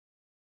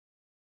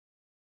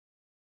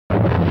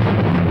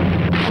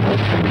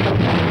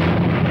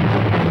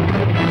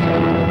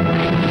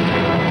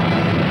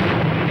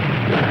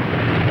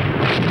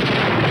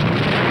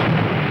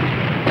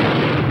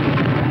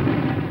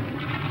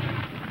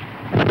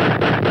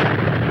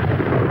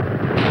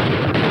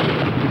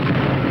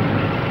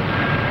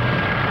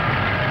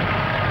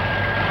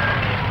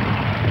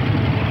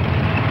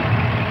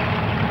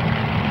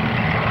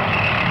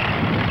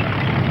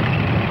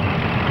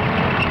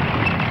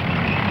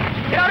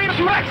Ready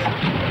to Rex!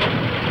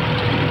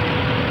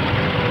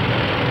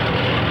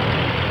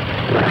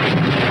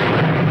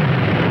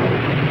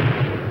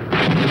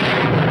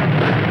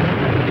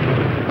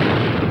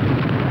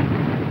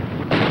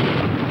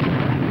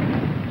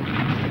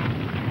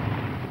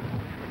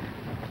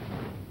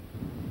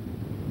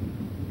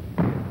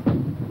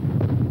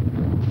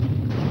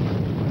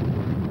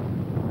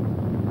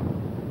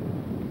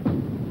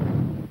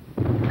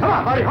 Come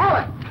on, buddy, haul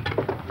it!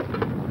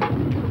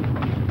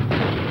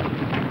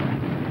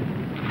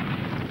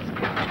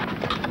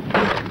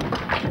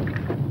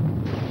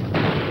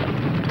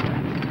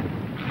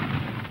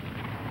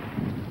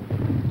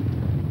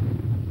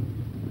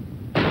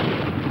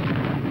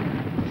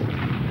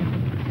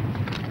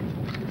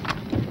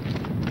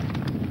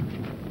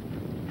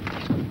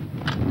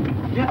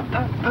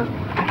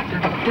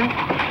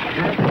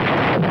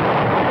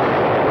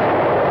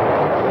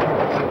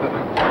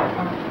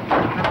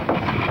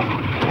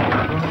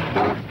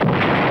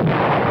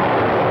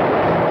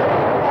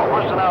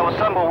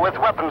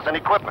 Weapons and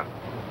equipment.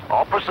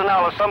 All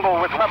personnel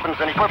assemble with weapons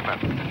and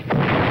equipment. All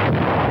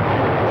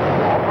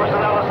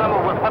personnel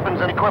assemble with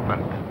weapons and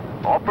equipment.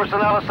 All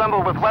personnel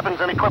assemble with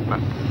weapons and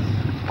equipment.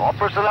 All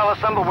personnel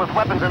assemble with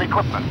weapons and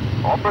equipment.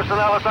 All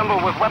personnel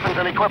assemble with weapons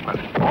and equipment.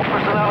 All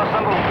personnel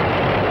assemble.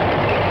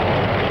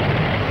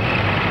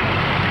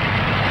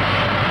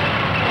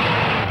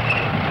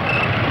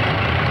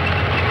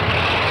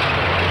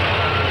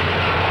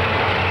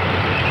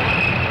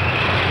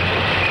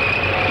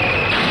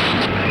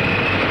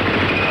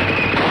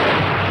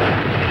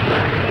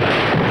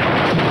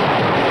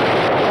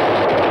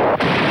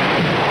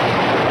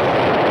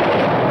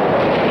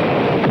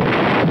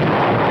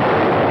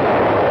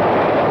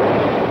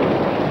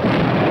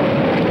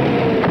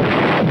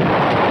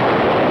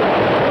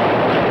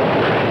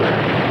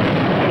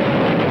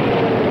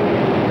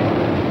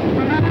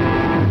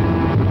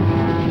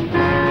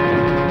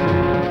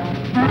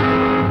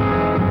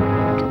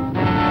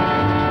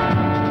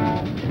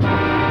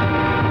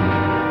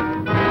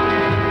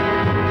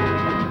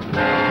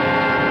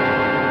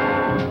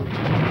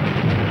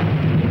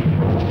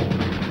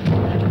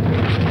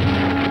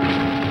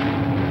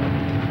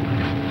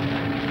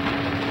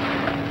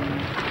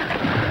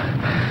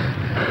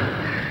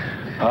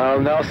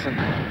 Nelson,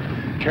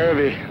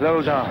 Kirby,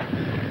 Littlejohn.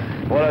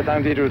 What a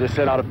time to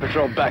set out a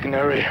patrol back in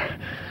their rear.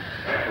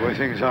 The way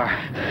things are,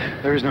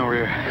 there is no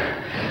rear.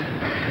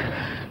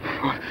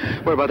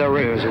 What about that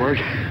radio? Does it work?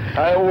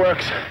 It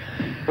works.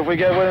 If we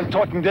get within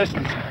talking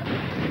distance.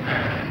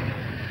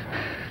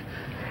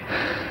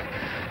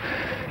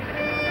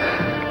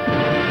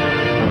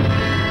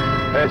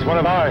 Hey, it's one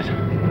of ours.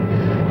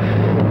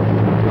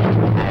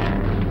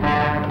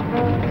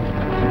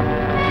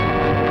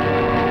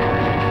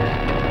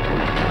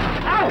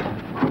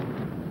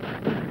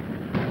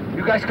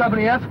 You guys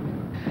Company F?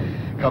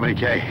 Company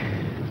K.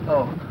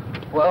 Oh,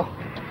 well,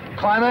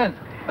 climb in.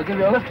 I'll give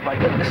you a lift if I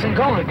get this thing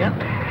going again.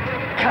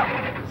 Come.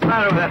 What's the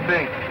matter with that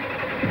thing?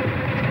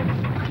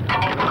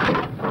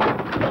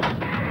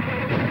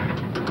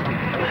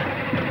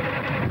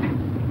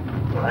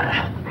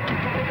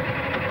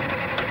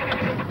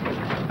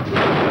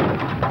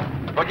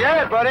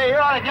 Forget it, buddy.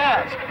 You're out of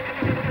gas.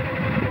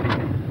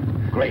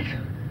 Great.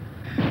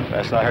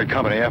 Last I heard,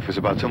 Company F was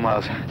about 2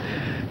 miles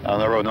down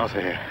the road north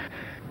of here.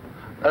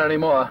 Not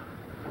anymore.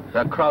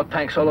 That crowd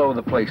tanks all over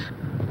the place.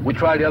 We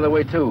tried the other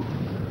way, too.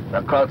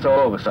 That crowd's all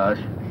over, Sarge.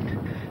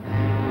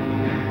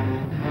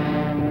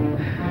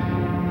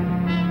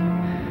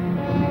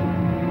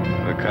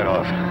 We're cut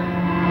off.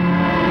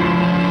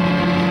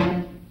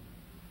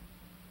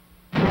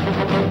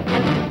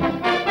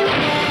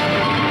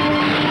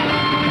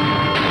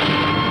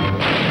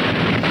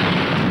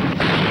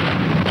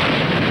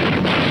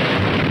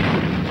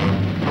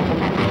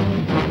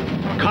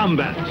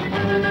 Combat.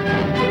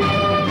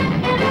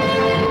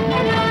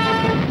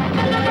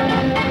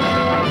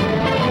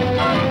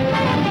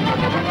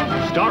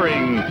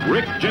 Starring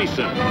Rick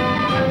Jason.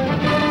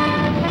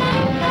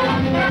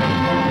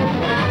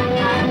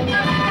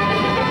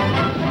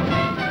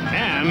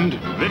 And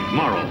Vic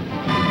Morrow.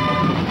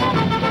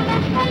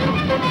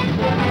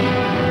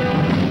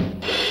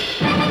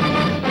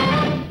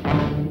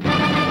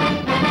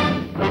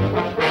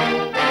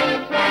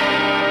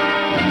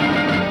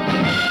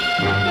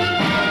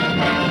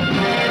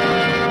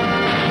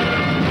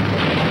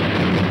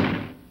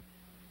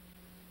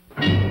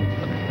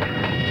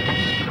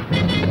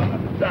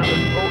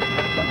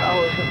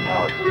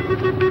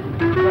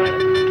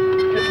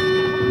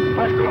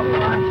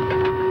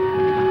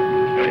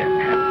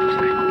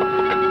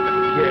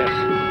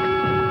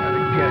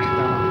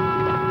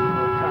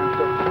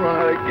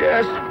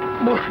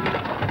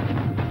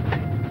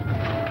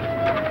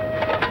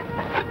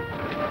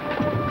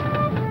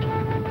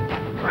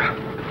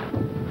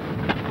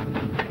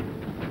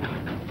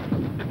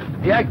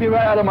 Yanked me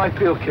right out of my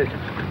field kit.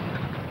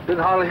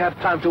 Didn't hardly have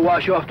time to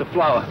wash off the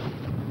flour.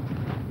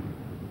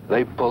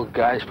 They pulled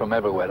guys from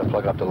everywhere to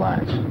plug up the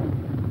lines.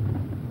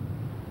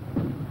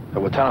 They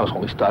were telling us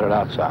when we started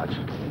out, Sarge.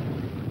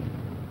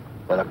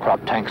 Where the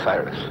crop tank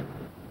sighted us.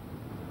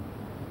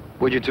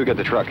 Where'd you two get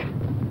the truck?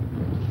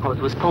 Oh, it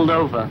was pulled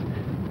over.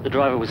 The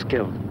driver was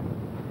killed.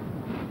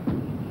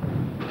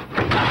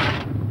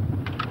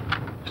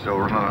 Still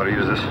remember how to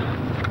use this?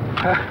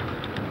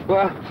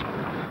 Well,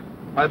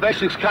 my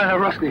basic's kind of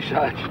rusty,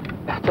 Sarge.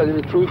 I'll tell you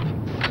the truth.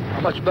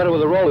 I'm much better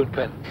with a rolling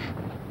pin.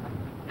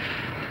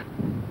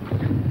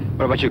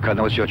 What about you,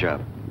 Cutler? What's your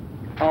job?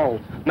 Oh,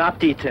 map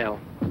detail.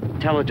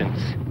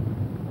 Intelligence.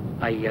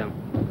 I,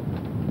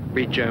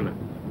 read German.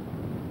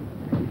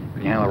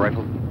 Can you handle a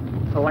rifle?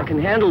 Oh, I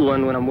can handle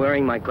one when I'm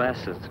wearing my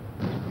glasses.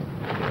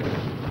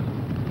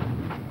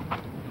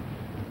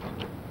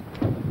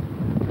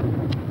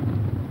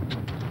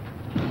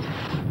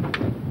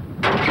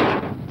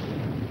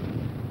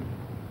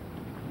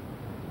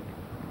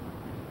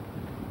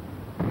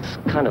 It's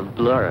kind of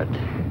blurred.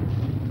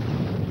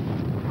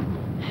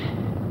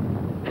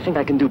 I think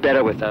I can do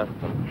better without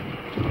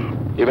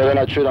them. You better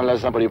not shoot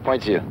unless somebody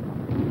points you.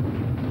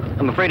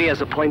 I'm afraid he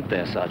has a point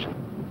there, Sergeant.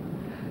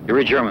 You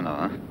read German, though,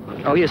 huh?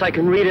 Oh, yes, I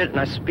can read it and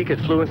I speak it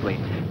fluently.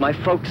 My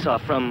folks are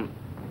from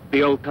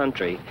the old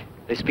country.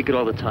 They speak it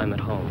all the time at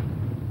home.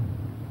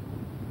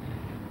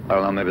 I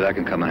don't know, maybe that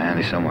can come in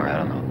handy somewhere, I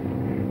don't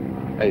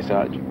know. Hey,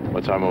 Sarge,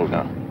 what's our move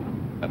now?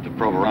 Have to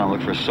probe around,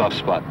 look for a soft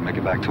spot, and make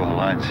it back to our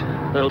lines.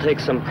 It'll take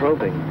some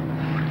probing.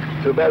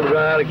 Too bad we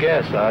ran out of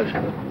gas, Sarge.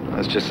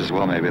 That's just as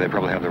well, maybe. They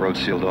probably have the road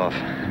sealed off.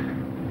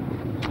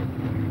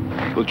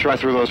 We'll try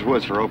through those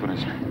woods for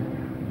openings.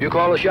 You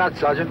call the shot,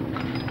 Sergeant.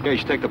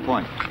 Gage, take the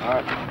point.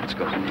 All right. Let's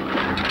go.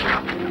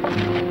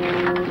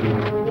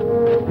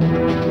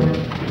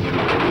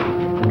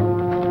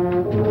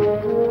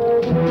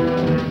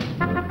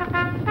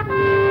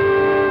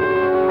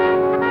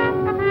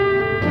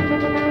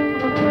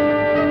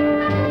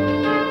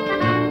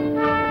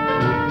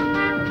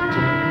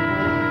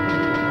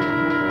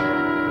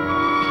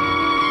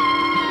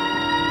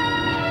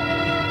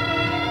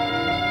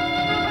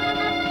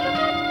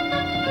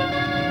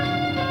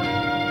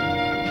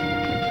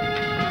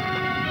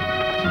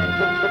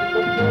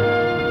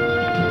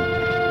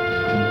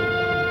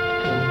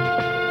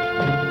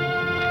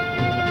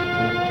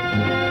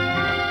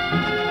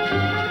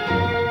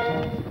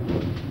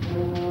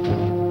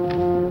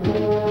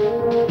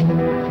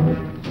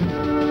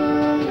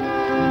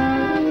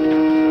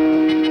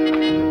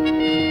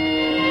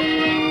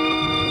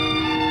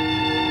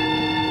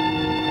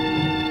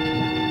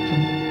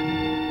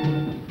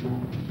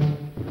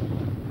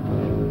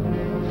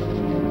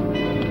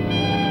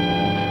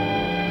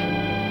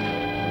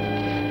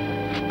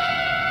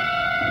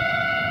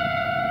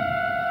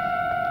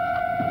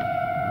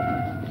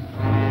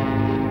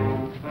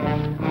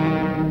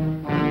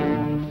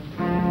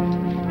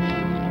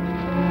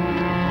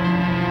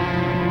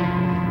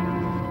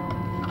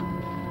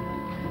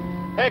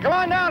 Hey, come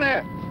on down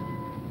here.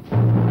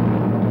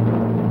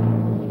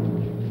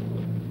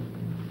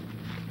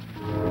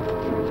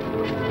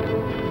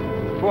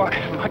 Boy,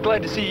 am I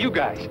glad to see you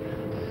guys.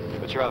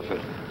 What's your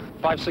outfit?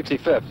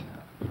 565th.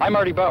 I'm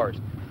Artie Bowers.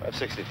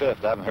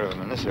 565th. I haven't heard of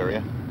them in this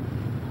area.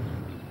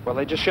 Well,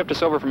 they just shipped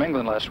us over from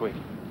England last week.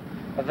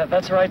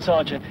 That's right,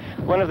 Sergeant.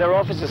 One of their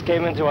officers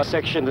came into our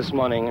section this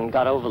morning and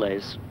got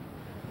overlays.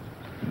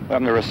 What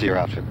happened to the rest of your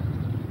outfit?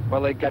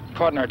 Well, they got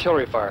caught in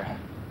artillery fire.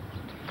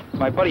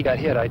 My buddy got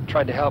hit. I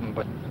tried to help him,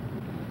 but...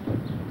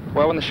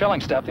 Well, when the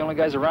shelling stopped, the only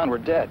guys around were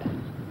dead.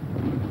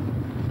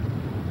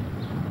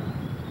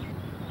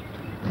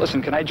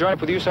 Listen, can I join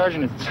up with you,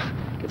 Sergeant?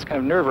 It's kind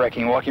of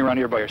nerve-wracking walking around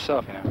here by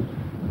yourself, you know.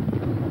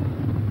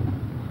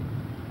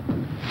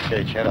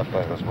 Gage, head up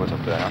those woods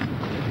up there, huh?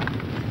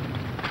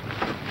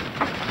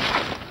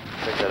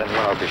 Take that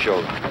M1 off your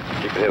shoulder.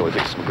 Keep it here, we'll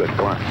take some good.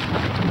 Go on.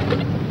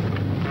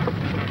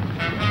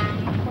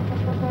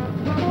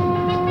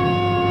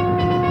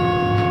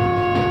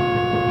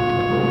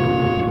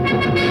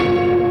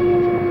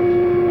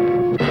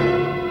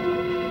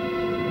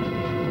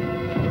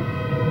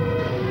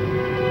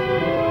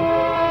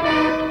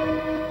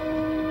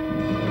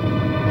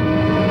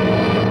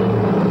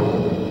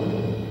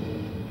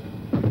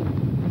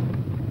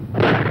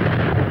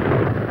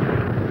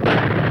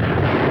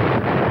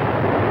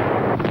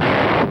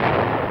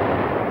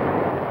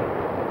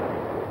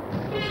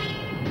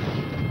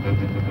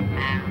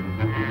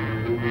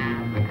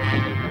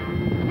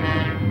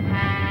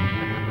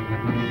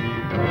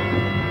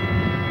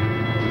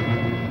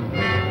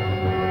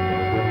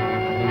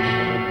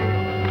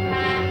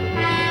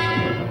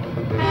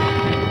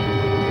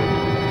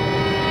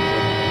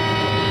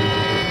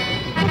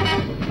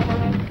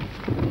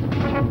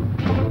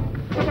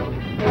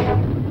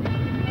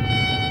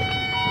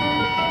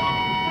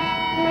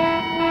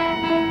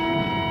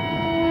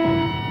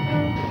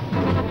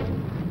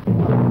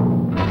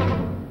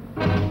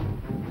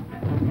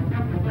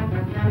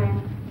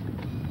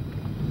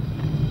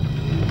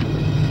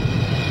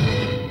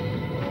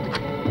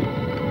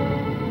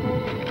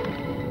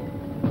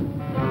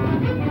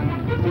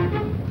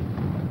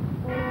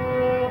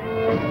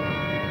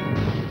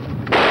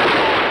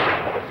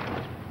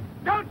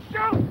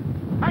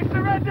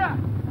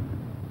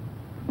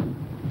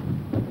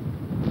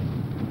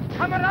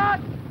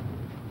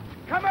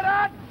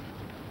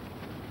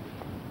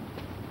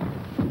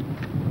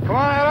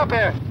 up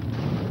here.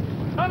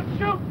 Don't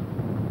shoot!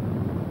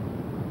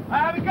 I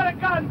haven't got a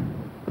gun!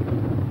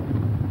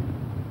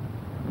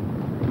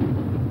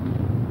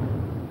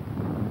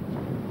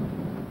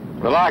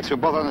 Relax, we're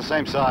both on the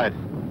same side.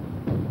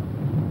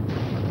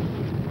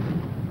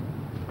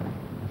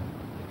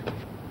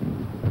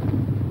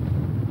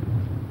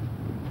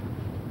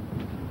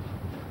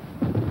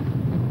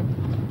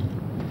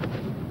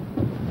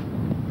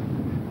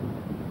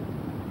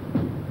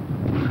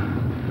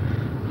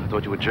 I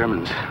thought you were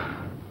Germans.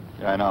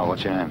 Yeah, I know.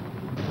 What's your name?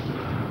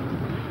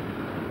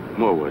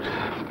 Morwood.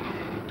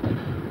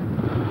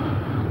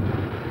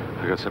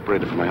 I got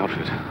separated from my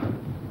outfit.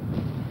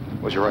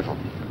 Where's your rifle?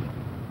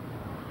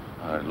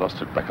 I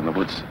lost it back in the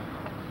woods.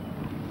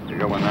 You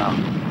got one now.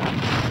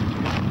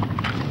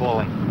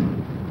 Falling.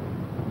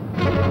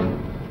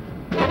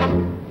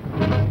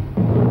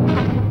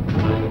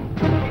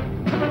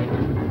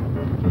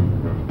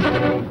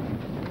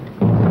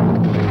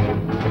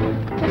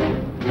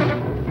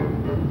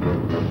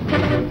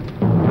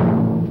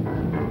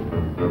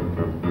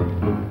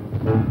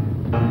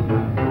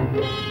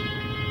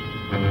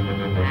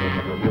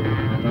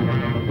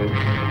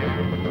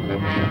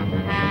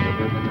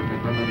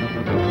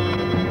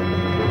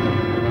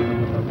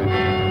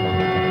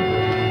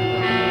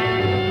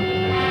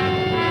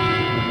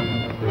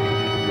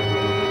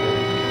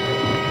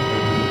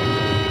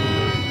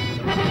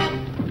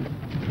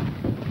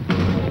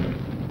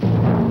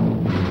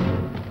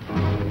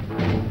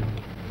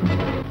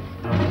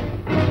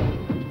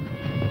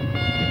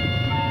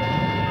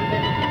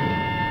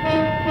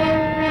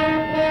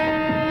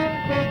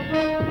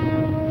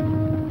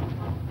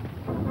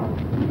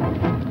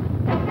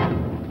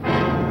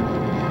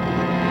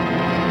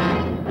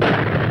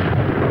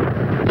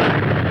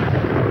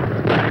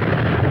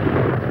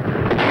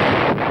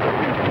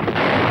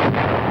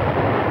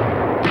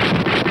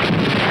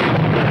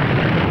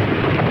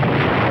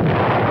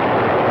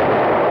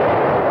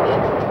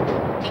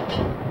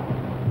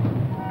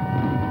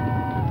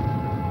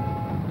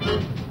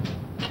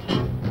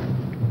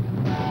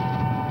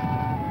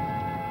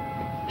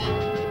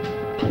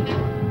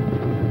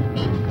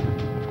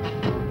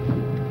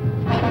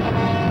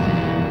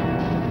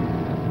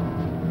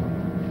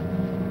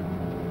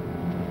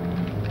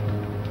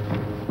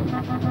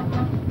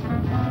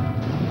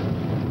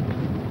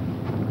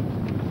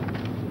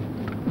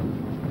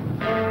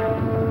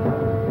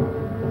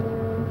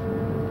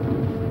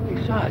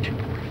 Sarge,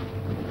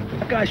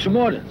 that guy's from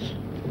ordnance.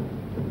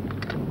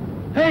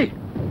 Hey!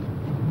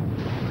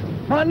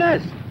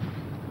 Martinez!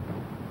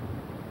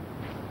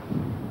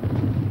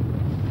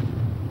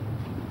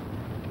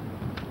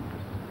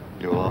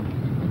 You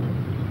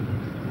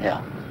alone?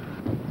 Yeah,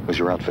 Where's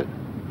your outfit?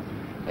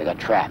 they got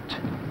trapped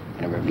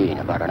in a ravine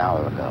about an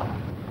hour ago.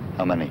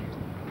 How many?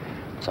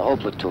 It's a whole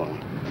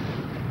platoon.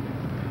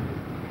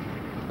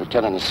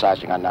 Lieutenant and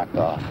sergeant got knocked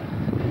off.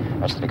 The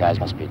rest of the guys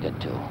must be dead,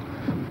 too.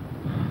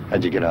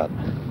 How'd you get out?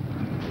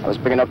 I was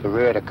bringing up the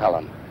rear of the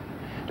column.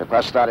 The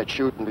press started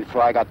shooting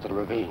before I got to the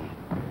ravine.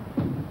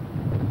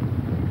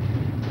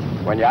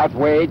 When you're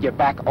outweighed, you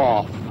back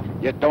off.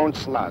 You don't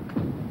slug.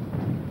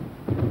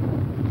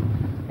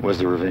 Where's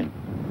the ravine?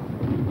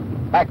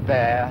 Back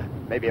there,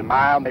 maybe a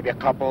mile, maybe a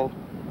couple.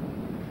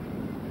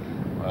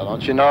 Well,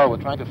 don't you know? We're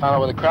trying to find out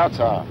where the Krauts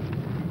are.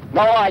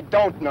 No, I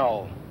don't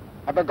know.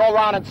 I've been going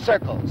around in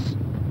circles.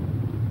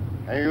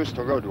 I ain't used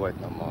to road work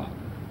no more.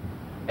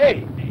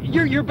 Hey,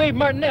 you're Babe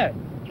Martinet.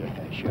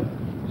 Yeah, sure.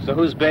 So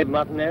who's Babe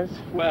Martinez?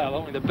 Well,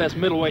 only the best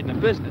middleweight in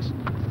the business.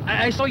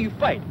 I saw you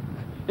fight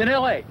in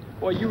L.A.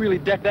 Boy, you really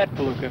decked that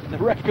palooka. The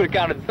ref could have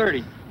counted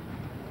 30.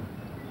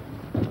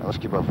 Now, let's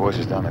keep our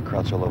voices down. The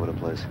crowd's all over the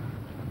place.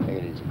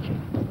 Take it easy, kid.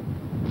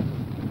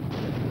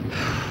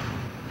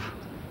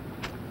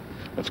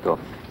 Let's go.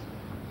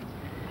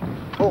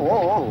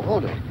 Oh,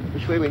 hold it.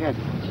 Which way we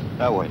heading?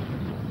 That way.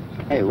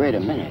 Hey, wait a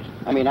minute.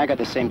 I mean, I got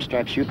the same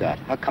stripes you got.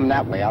 How come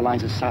that way? Our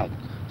lines are south.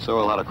 So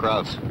are a lot of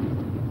crowds.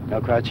 No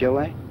crowds your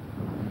way?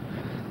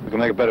 We can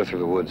make it better through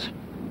the woods.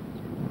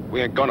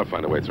 We ain't gonna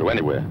find a way through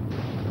anywhere.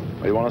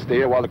 Well, you want us to stay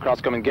here while the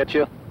Krauts come and get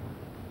you?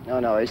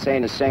 No, he's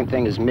saying the same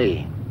thing as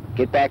me.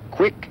 Get back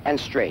quick and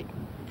straight.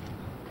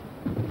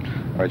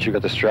 All right, you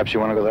got the straps. You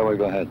want to go that way?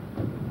 Go ahead.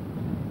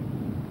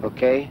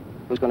 Okay?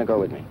 Who's gonna go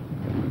with me?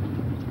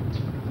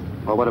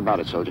 Well, what about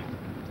it, soldier?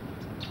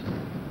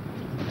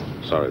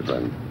 Sorry,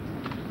 friend.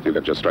 You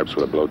got your stripes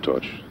with a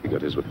blowtorch. He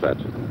got his with that.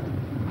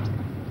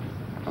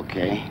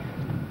 Okay.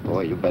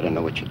 Boy, you better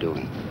know what you're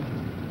doing.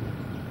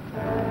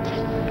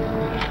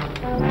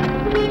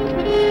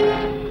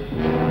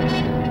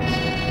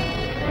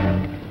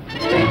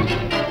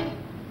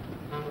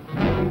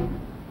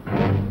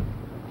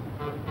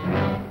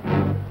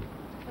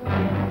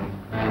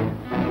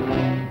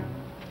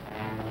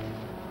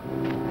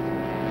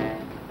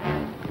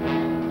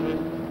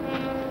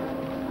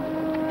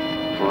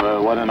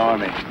 Well, what an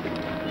army.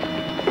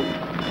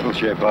 Little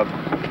shape up.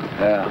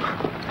 Yeah.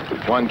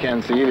 One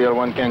can't see, the other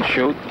one can't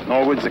shoot.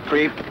 Norwood's a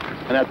creep,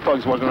 and that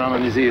pug's walking around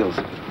on his heels.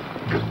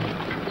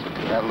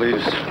 That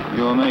leaves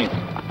you and me.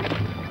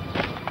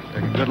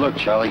 Take a good look,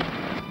 Charlie.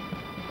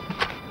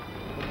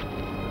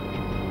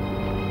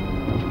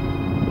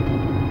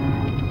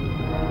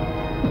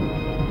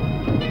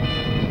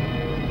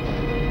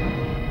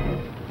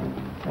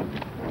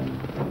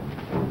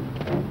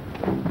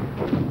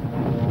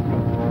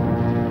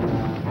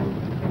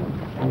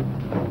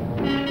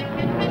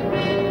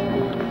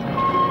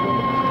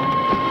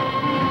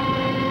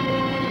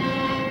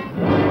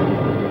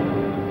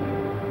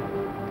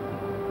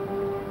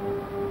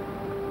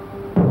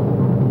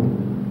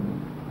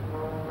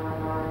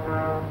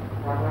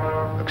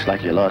 Looks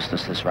like you lost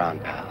us this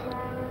round, pal.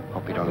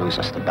 Hope you don't lose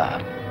us to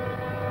bad.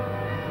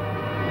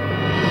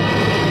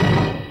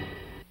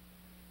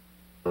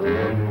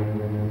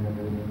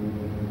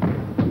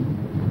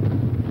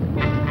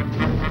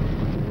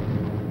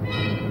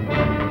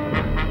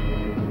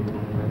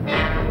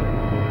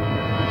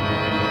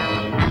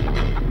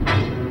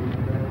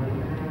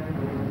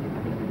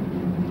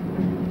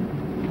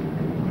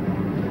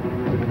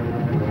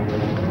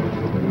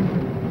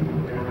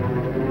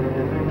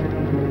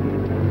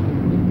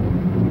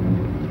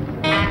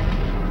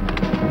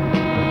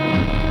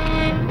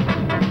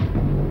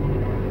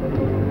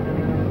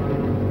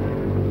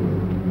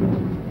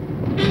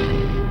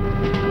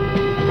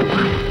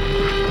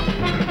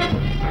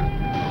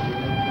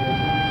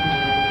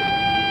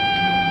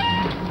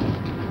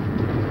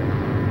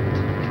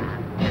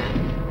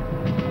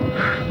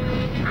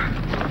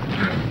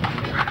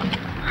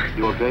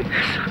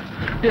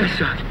 Yes,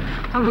 sir.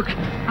 I'm okay.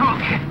 I'm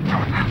okay.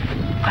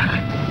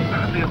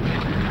 I'll be okay.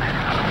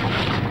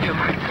 You're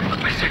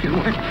my second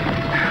one.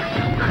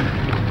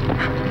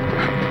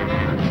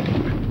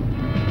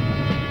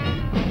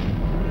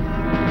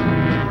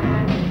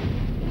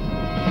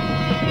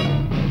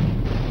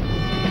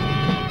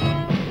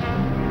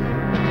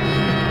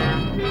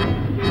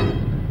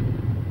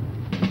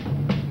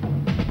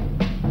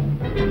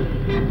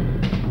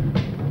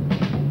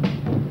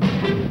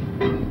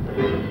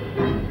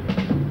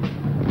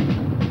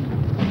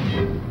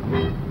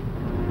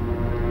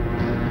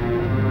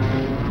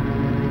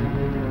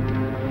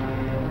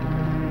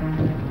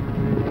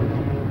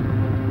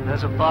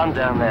 There's a bomb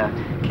down there.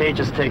 Cage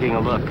is taking a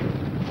look.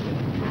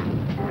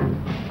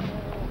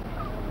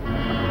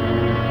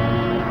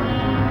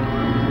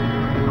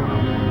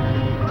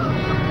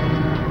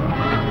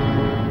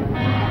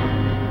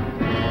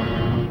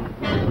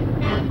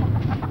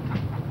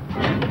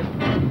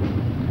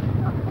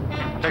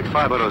 Take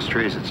 5 of those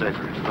trees, it's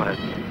safer. Go ahead.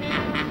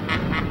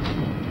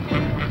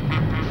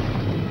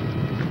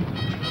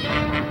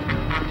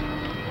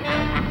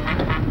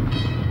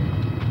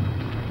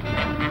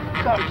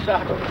 Sorry,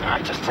 sir.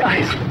 Just take it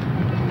easy.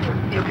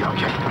 You'll be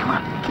okay. Come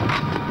on.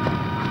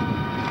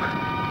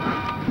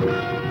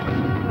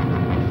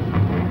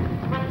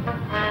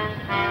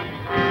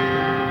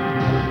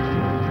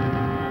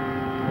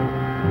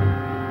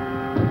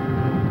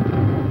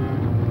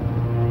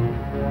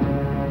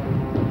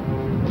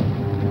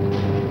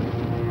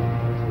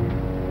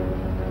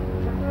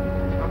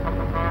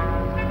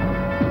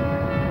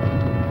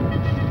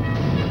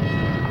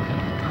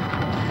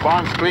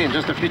 Barn's clean,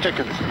 just a few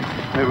chickens.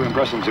 Maybe we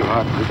impress them too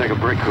hard. We'll take a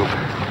break, Coop.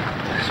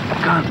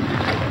 Gun,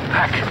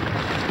 pack,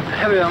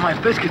 heavy on my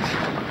biscuits.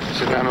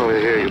 Sit down over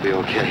here, you'll be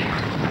okay.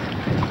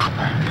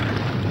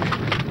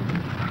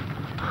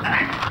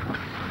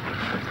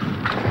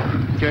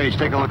 Gage,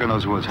 take a look in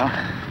those woods, huh?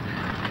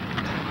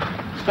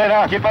 Stay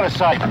down, keep out of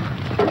sight.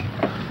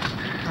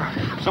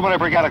 Somebody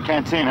break out a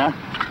canteen, huh?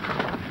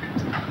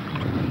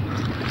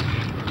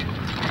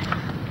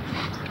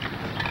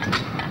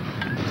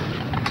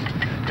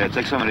 Yeah,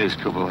 take some of these,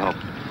 Coop, will help.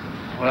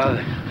 What are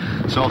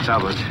they? Salt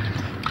tablets.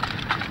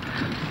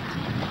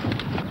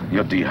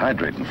 You're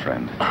dehydrating,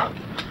 friend.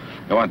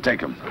 Go on,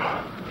 take them.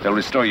 They'll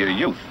restore your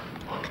youth.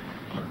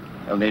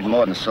 He'll need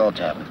more than salt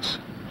tablets.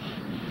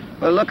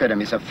 Well, look at him.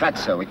 He's a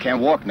fatso. He can't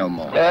walk no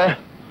more. Yeah?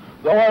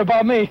 Don't worry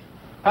about me.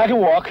 I can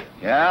walk.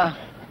 Yeah?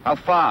 How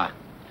far?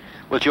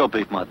 What's your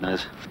beef,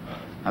 Martinez?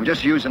 I'm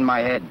just using my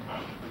head.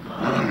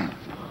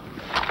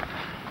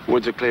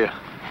 Woods are clear.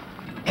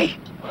 Hey.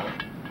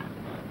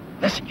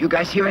 Listen, you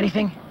guys hear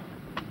anything?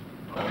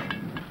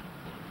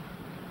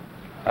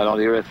 I don't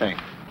hear a thing.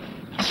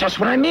 That's just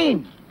what I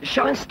mean. The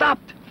shelling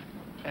stopped.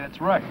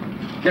 That's right.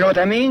 You know what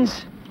that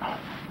means?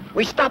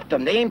 We stopped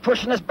them. They ain't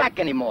pushing us back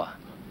anymore.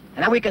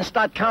 And now we can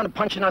start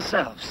counter-punching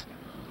ourselves.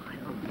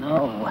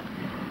 No.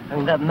 I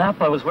mean, that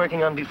map I was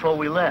working on before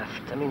we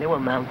left. I mean, they were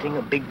mounting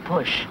a big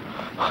push.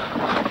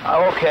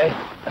 Oh, okay.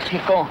 Let's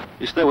keep going.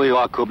 You stay where you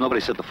are, Coop.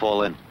 Nobody said to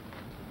fall in.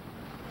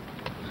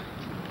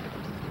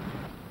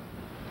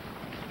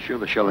 Sure,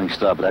 the shelling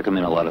stopped, but that could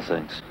mean a lot of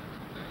things.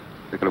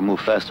 They could have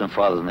moved faster and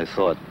farther than they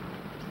thought.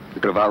 They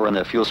could have outrun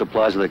their fuel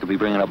supplies, or they could be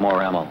bringing up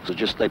more ammo. So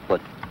just stay put.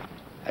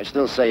 I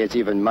still say it's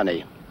even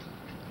money.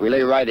 We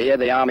lay right here,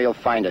 the army will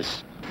find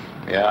us.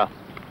 Yeah?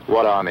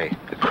 What army?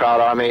 The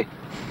crowd army?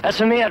 As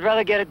for me, I'd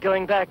rather get it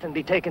going back than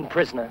be taken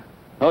prisoner.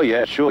 Oh,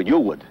 yeah, sure, you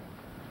would.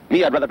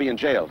 Me, I'd rather be in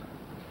jail.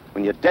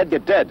 When you're dead,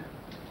 you're dead.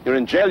 You're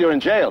in jail, you're in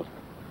jail.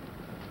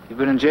 You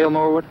been in jail,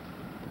 Norwood?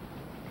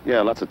 Yeah,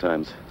 lots of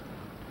times.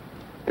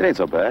 It ain't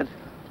so bad.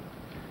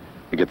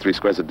 You get 3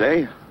 squares a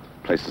day,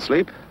 place to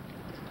sleep,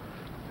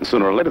 and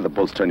sooner or later the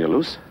bulls turn you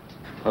loose.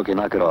 Okay,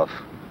 knock it off.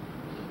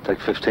 Take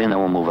 15, then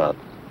we'll move out.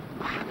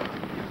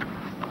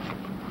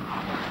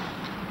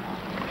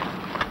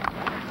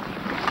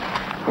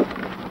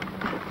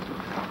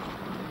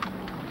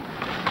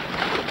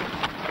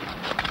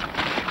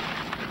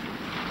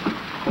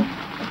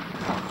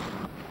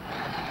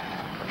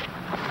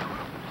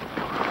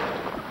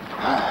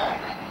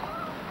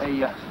 Hey,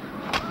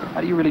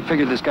 how do you really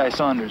figure this guy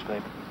Saunders,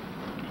 babe?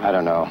 I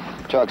don't know.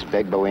 Talk's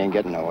big, but we ain't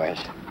getting nowhere.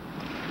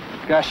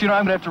 Gosh, you know,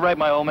 I'm gonna have to write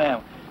my old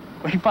man.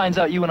 When he finds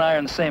out you and I are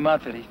in the same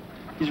outfit,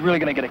 he's really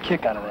gonna get a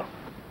kick out of that.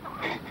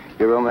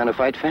 Your old man a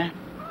fight fan?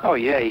 Oh,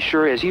 yeah, he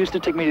sure is. He used to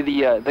take me to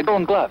the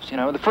Golden Gloves, you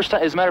know, the first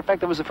time, as a matter of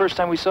fact, that was the first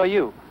time we saw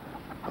you.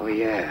 Oh,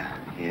 yeah.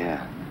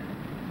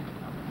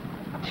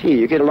 Gee,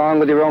 you get along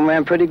with your old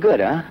man pretty good,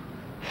 huh?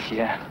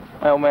 Yeah,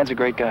 my old man's a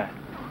great guy.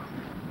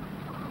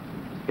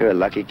 You're a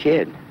lucky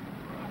kid.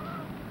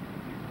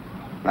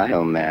 My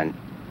old man.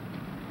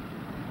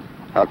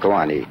 Oh, go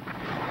on, eat.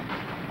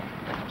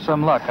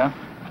 Some luck, huh?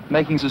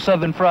 Makings of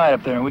Southern fried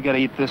up there, and we gotta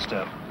eat this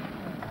stuff.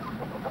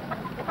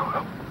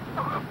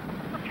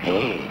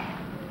 Hey,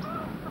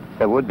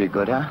 that would be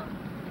good, huh?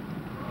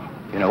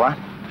 You know what?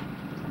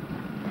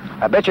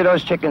 I bet you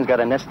those chickens got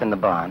a nest in the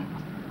barn.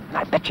 And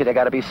I bet you there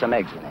gotta be some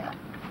eggs in there.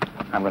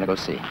 I'm gonna go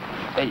see.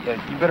 Hey,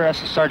 you better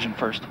ask the sergeant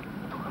first.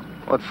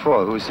 What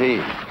for? Who's he?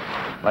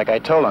 Like I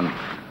told him,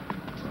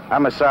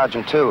 I'm a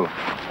sergeant, too.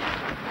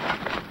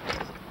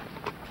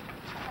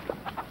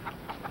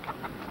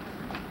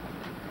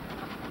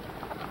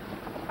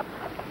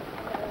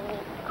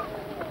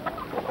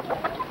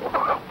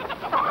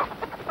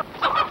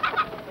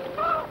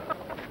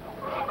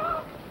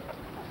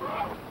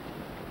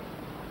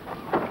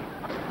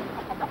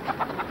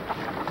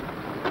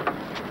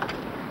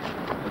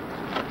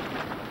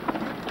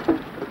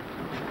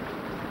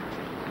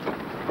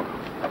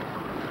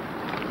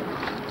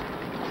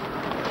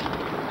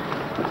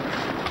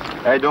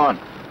 How you doing?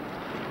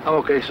 I'm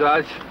okay,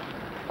 Sarge.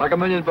 Like $1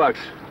 million.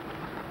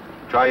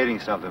 Try eating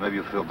something. Maybe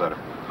you'll feel better.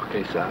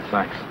 Okay, Sarge,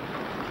 thanks.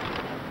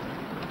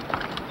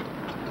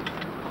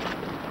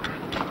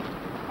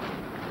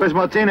 Where's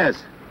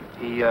Martinez?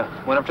 He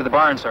went up to the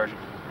barn, Sergeant,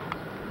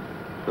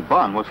 The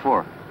barn? What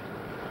for?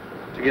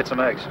 to get some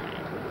eggs.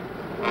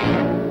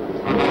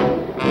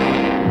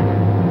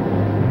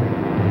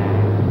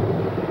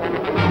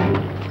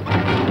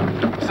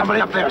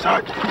 Somebody up there,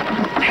 Sarge.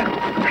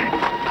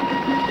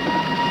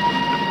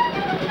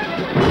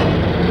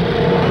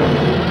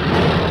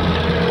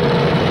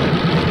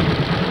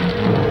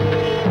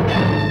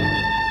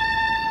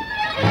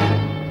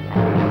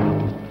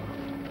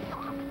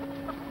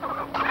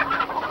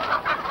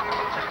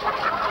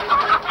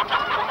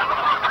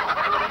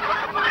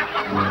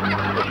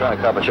 Trying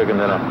to cop a chicken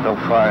dinner. Don't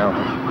fire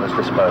them. Let's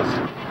disperse.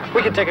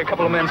 We can take a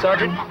couple of men,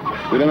 Sergeant.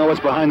 We don't know what's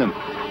behind them.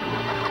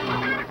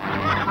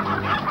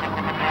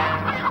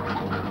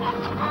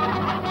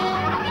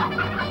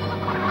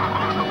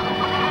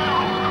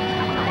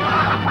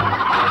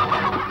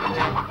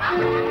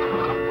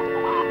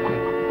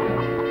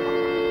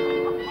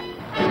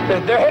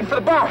 They're heading for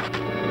the barn.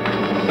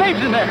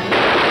 Babe's in there.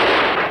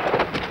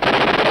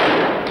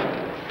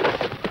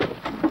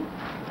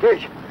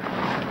 Gage.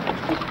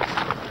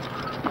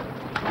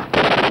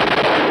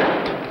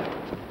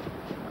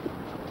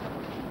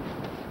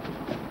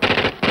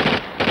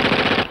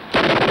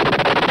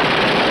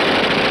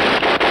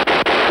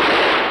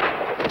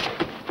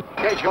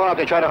 Cage, go on up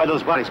there, try to hide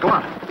those bodies. Go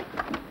on.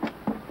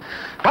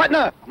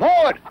 Partner,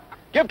 Maud!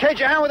 Give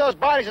Cage a hand with those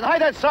bodies and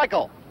hide that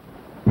cycle.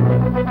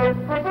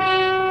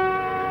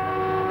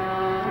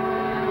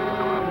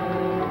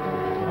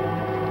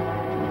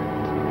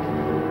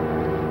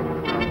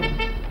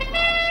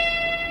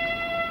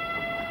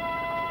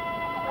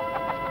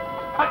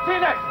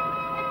 Martinez!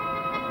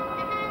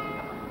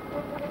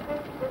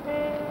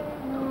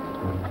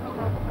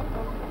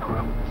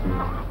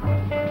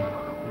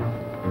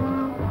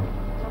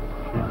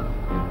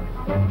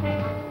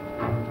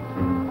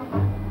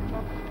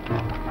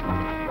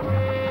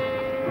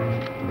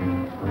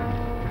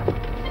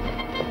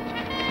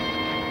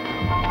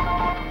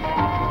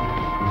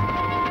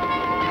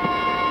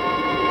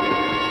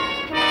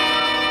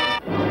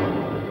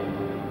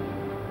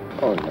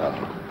 Oh, no.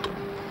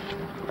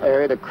 I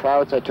heard the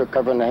crowds. I took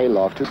cover in the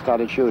hayloft. Who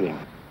started shooting?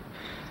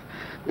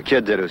 The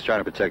kid did. He was trying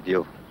to protect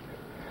you.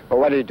 Well,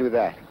 why did he do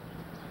that?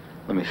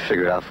 Let me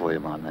figure it out for you,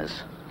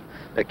 Martinez.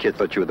 That kid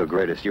thought you were the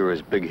greatest. You were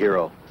his big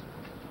hero.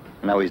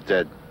 Now he's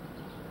dead.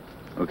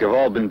 We could have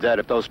all been dead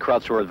if those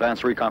Krauts were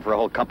advanced recon for a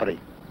whole company.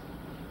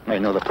 They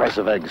know the price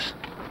of eggs.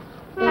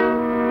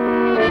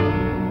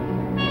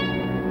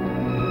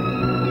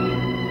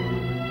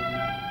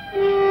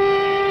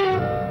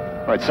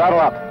 All right, saddle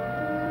up.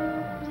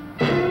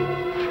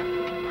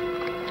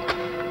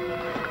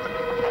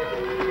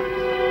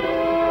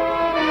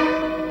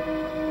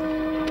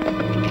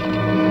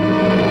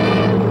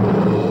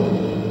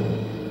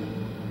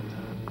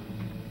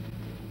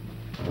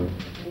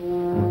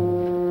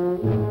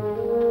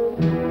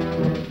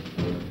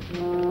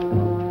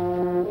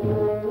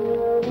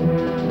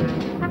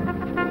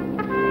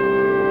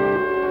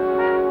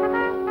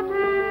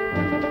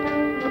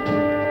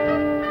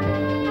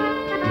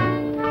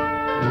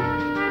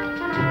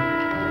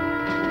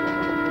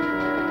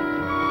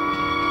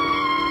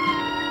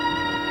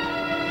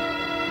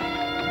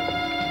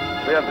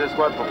 We have this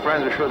squad for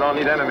friends. We sure don't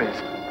need enemies.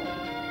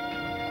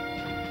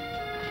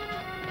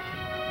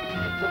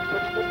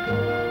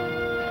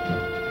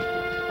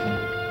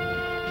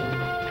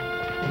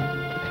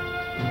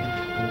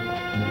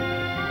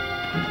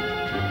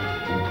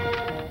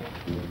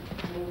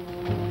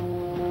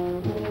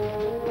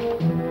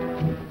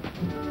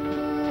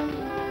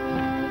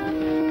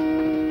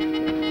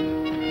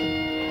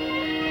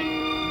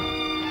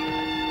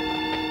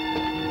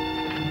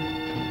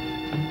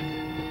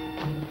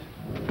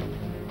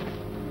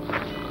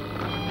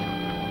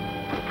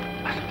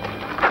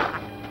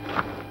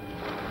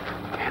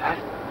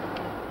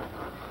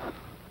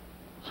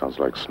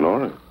 like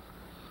snoring.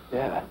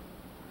 Yeah.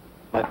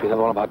 Might be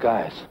another one of our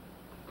guys.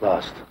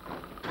 Lost.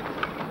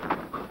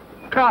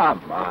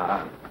 Come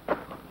on.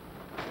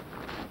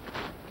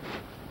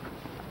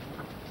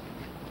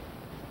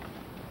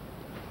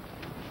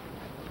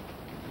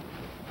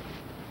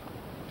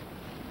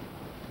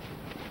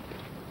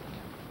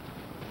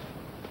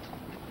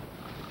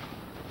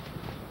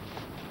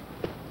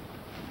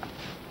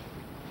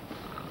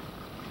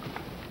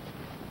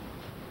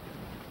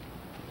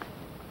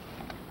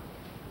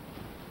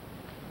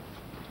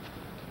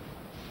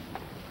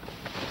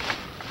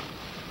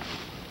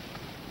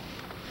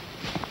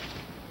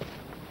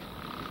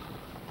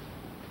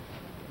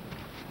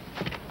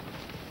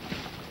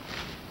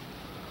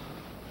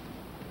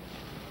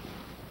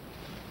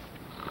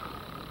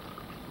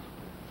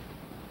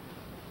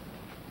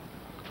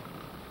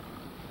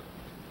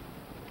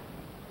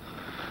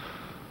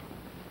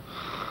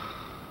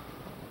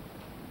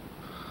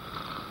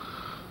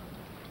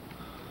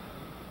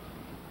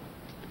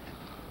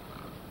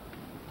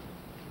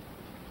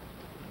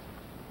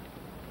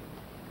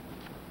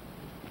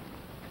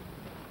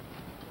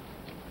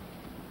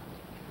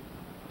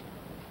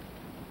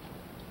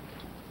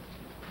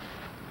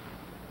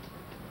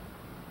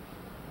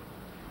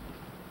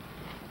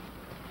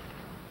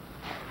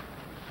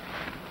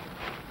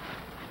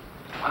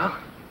 Well,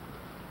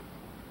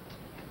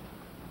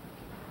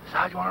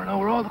 Sarge, you want to know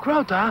where all the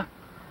crowds are?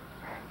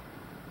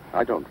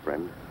 I don't,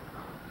 friend.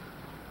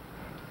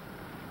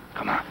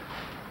 Come on.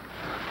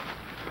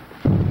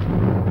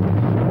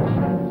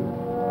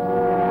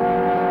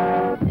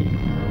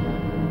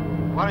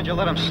 Why don't you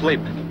let him sleep?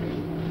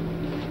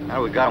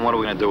 Now we got him, what are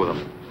we gonna do with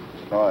him?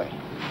 Boy,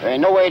 there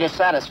ain't no way to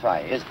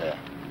satisfy, is there?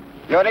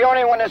 You're the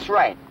only one that's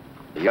right.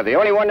 You're the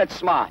only one that's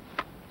smart.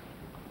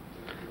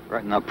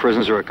 Right now,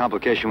 prisons are a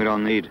complication we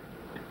don't need.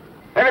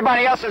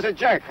 Everybody else is a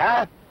jerk,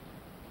 huh?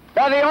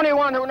 You're the only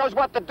one who knows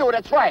what to do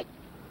that's right.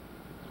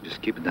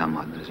 Just keep it down,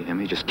 Martin, does you hear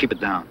me? Just keep it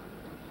down.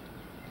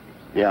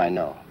 Yeah, I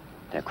know.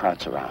 There are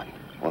crowds around.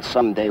 Well,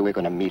 someday we're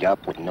gonna meet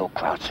up with no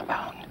crowds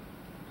around.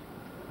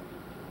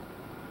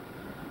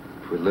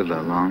 If we live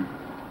that long.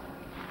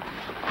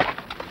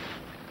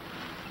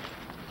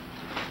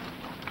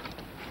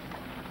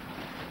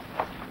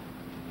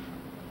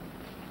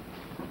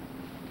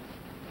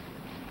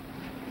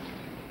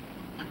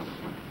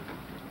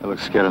 They look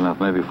scared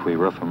enough. Maybe if we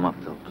rough them up,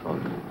 they'll talk.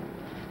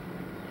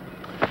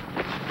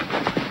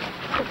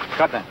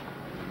 Cut that.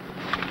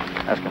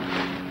 Ask him.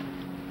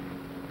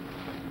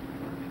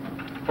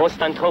 Wo ist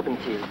dein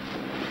Truppenziel?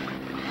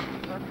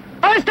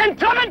 Wo ist dein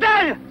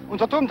Truppenteil?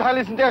 Unser Truppenteil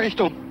ist in der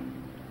Richtung.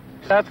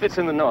 Southwitz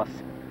in the north.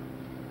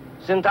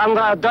 Sind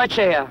andere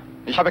Deutsche her?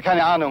 Ich habe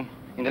keine Ahnung.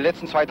 In den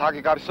letzten 2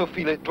 Tagen gab es so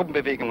viele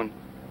Truppenbewegungen.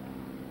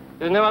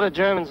 There's no other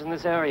Germans in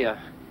this area.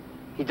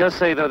 He does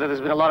say, though, that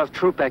there's been a lot of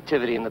troop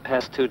activity in the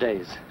past 2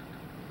 days.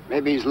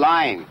 Maybe he's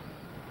lying.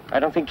 I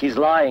don't think he's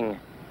lying.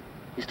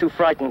 He's too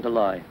frightened to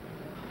lie.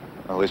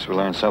 Well, at least we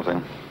learned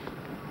something.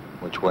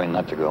 Which way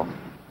not to go.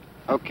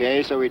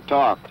 Okay, so we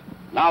talked.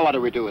 Now what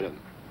do we do with him?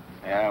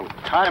 Yeah,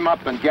 tie him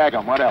up and gag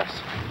him. What else?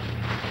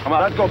 Come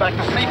on, let's go back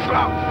to sleep. Go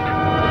out.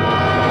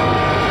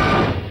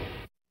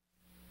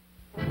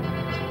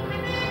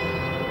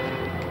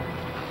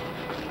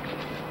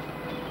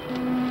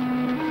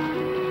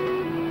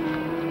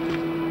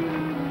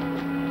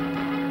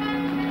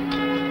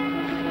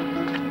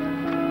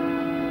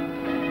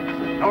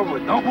 Over,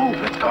 don't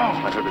move, let's go.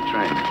 I heard a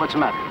train. What's the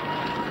matter?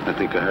 I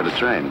think I heard a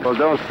train. Well,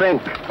 don't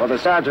think, or the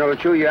sergeant will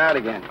chew you out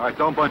again. All right,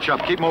 don't bunch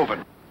up. Keep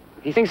moving.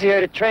 He thinks he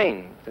heard a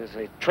train. There's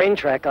a train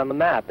track on the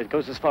map. It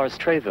goes as far as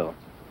Treyville.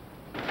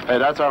 Hey,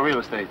 that's our real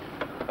estate.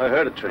 I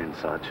heard a train,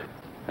 Sarge.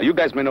 Now, you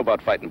guys may know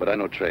about fighting, but I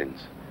know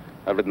trains.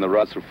 I've ridden the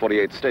routes through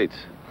 48 states.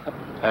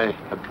 Hey,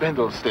 a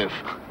bindle stiff.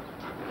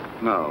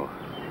 No,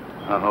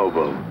 a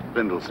hobo.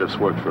 Bindle stiffs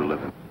work for a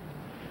living.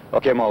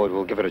 Okay, Mulwood,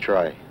 we'll give it a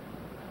try.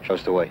 Show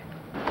us the way.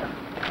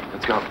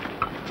 Let's go.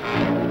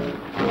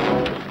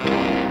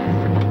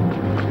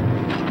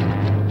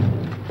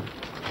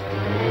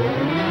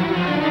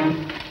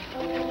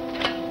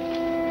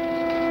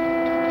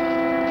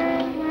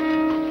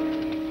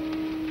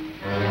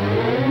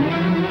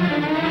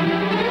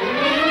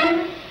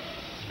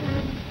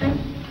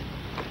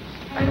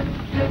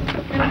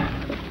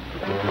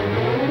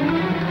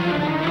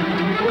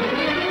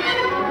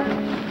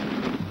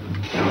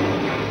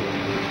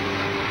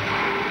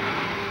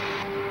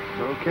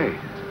 Okay.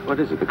 What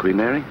is it, the Queen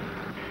Mary?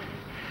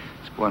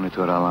 It's pointing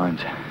toward our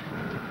lines.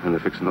 And they're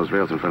fixing those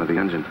rails in front of the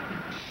engine.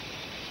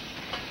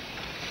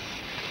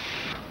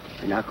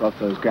 We knock off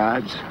those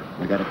guards,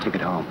 we got a ticket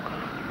home.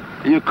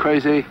 Are you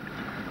crazy?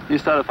 You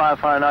start a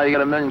firefight now, you got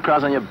 1 million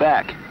crowds on your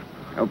back.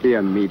 Don't be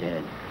a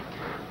meathead.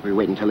 We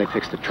wait until they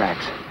fix the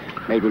tracks.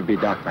 Maybe it'll be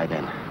dark by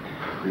then.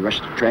 We rush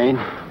the train,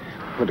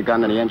 put the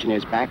gun on the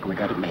engineer's back, and we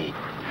got it made.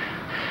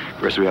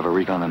 First, we have a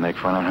recon to make,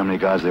 find out how many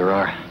guys there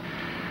are.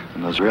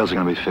 And those rails are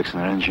going to be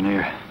fixing an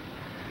engineer.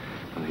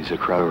 Well, he's a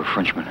crowd or a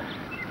Frenchman.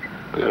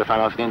 We gotta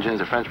find out if the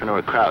engineer's a Frenchman or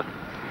a crowd.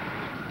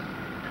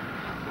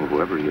 Well,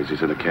 whoever he is,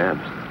 he's in a cab.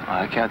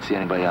 I can't see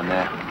anybody on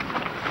there.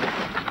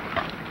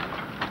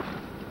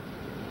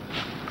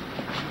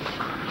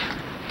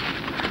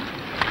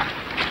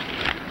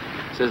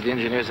 Says the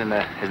engineer's in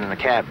the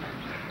cab.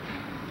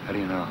 How do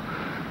you know?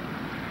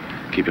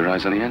 Keep your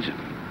eyes on the engine.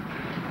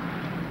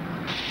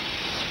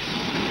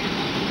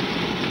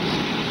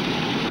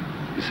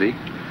 You see?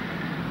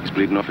 He's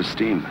bleeding off his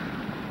steam.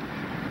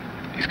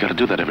 He's got to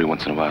do that every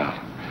once in a while,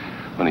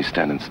 when he's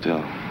standing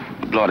still.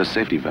 Blow out his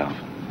safety valve.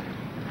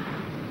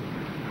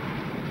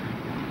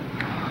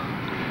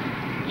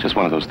 Just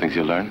one of those things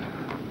you learn.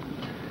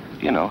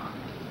 You know.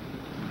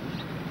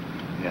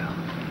 Yeah.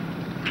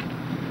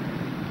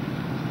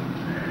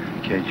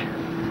 Cage,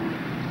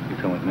 you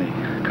come with me.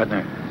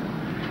 Kuttner,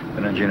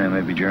 that engineer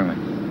may be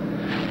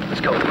German.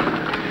 Let's go.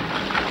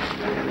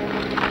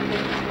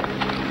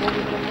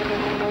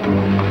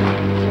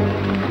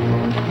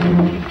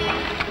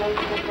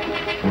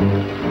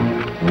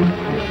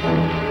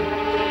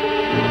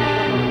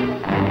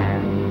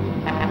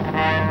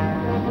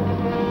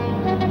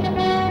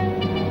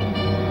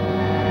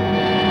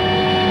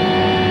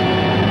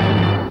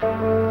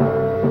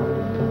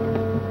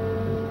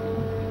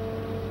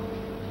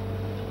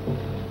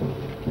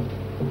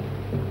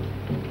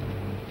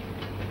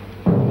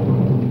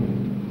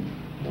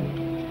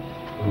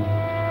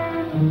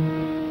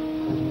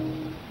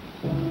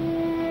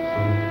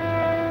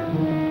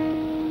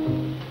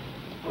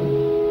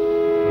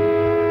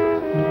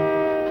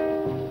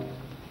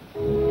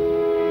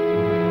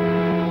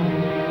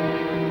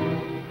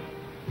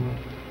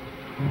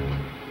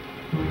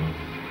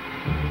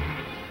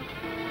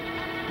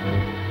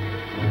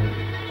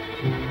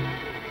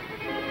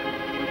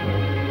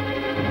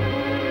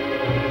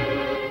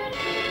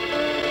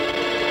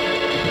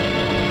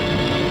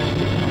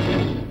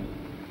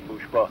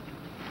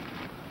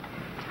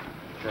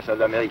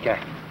 Soldat américain.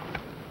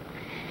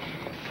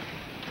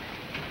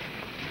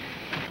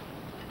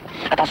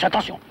 Attention,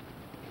 attention.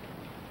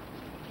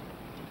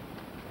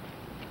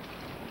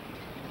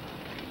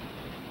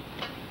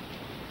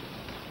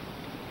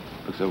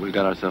 Looks like we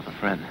got ourselves a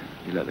friend.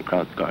 He let the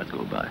crowd guards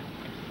go by.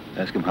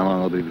 Ask him how long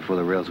it'll be before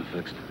the rails are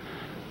fixed.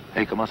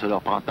 Hey, comment ça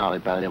leur prend tard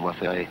réparer les voies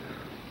ferrées?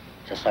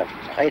 Ce sera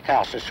très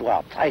tard ce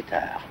soir, très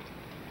tard.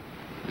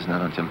 It's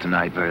not until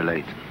tonight, very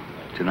late.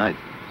 Tonight?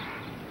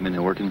 I mean,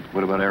 they're working?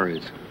 What about air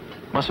raids?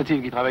 Comment se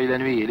fait-il qu'ils travaillent la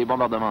nuit et les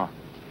bombardements?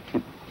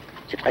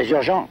 C'est très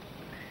urgent.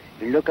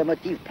 Une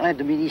locomotive pleine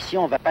de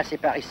munitions va passer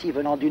par ici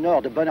venant du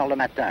nord de bonne heure le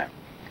matin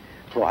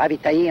pour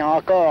ravitailler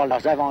encore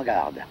leurs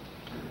avant-gardes.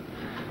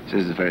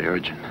 This is very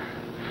urgent.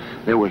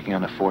 They're working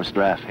on a forced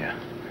draft here.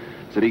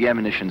 It's a big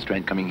ammunition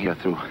train coming here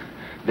through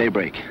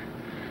daybreak.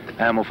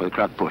 Ammo for the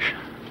crowd push.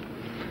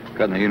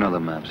 Kuttner, you know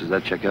the maps. Does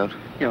that check out?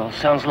 Yeah, well,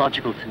 sounds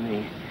logical to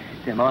me.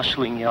 Their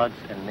marshalling yards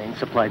and main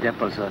supply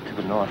depots are to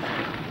the north.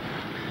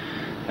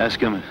 Ask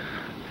him,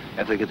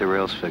 after they get the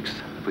rails fixed,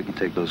 if we can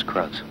take those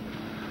crowds.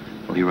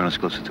 Will he run us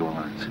closer to our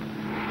lines?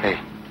 Hey,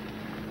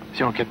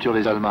 si on capture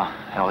les Allemands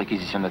et on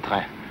réquisitionne le train,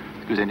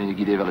 est-ce que vous allez nous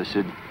guider vers le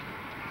sud?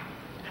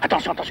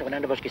 Attention, attention, on a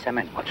une bosse qui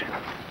s'amène. Roger.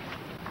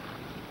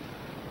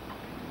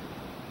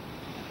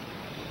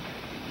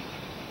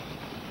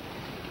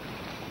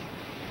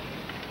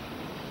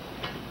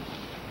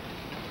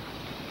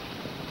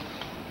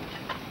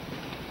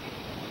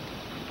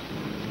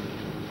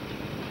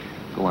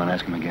 Go on,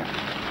 ask him again.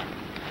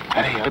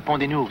 Allez,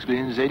 répondez-nous. Est-ce que vous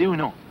allez nous aider ou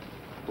non?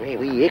 Oui,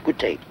 oui,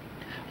 écoutez.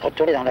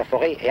 Retournez dans la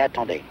forêt et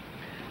attendez.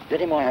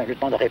 Donnez-moi le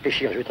temps de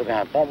réfléchir, je vais trouver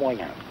un bon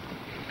moyen.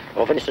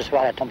 Revenez ce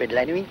soir à la tombée de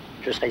la nuit,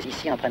 je serai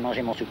ici en train de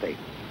manger mon souper.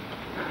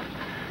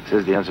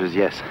 Says the answer is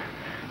yes.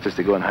 Just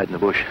to go and hide in the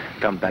bush.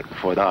 Come back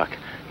before dark.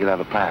 You'll have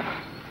a plan.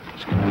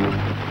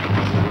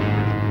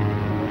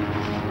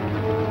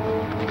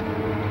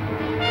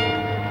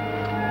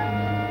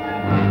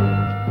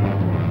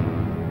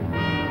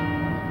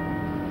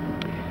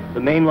 The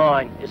main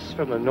line is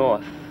from the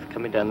north,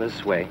 coming down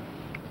this way.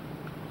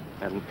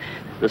 And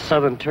the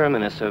southern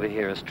terminus over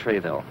here is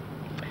Treville.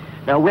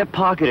 Now, we're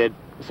pocketed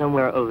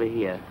somewhere over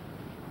here.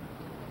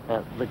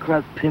 The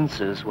crowd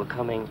pincers were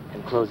coming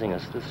and closing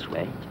us this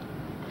way.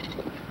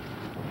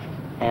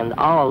 And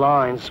our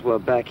lines were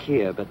back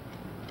here, but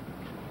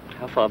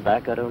how far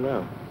back, I don't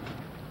know.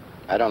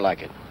 I don't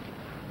like it.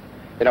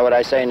 You know what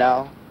I say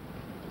now?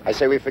 I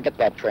say we forget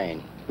that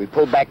train. We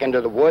pull back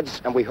into the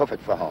woods and we hoof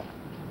it for home.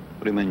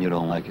 What do you mean you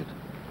don't like it?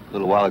 A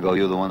little while ago,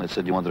 you were the one that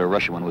said you wanted to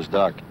rush it when it was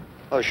dark.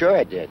 Oh, sure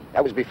I did.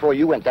 That was before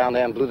you went down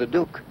there and blew the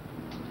Duke.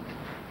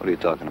 What are you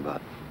talking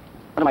about?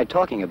 What am I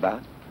talking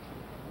about?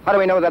 How do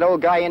we know that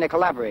old guy ain't a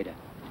collaborator?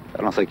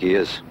 I don't think he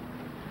is.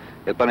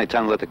 He had plenty of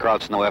time to let the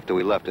crowds know after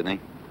we left, didn't he?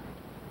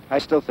 I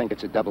still think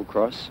it's a double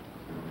cross.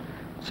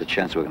 It's a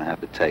chance we're going to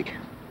have to take.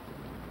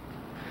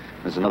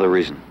 There's another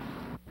reason.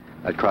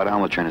 That crowd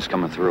armor train is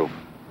coming through.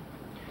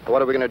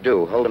 What are we going to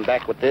do? Hold him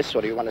back with this,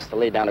 or do you want us to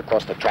lay down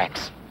across the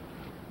tracks?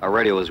 Our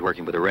radio is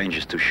working, but the range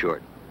is too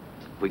short.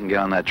 If we can get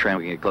on that train,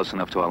 we can get close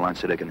enough to our line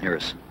so they can hear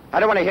us. I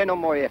don't want to hear no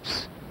more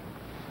ifs.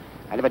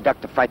 I never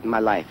ducked a fight in my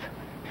life.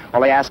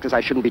 All I ask is I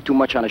shouldn't be too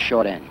much on a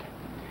short end.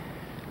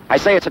 I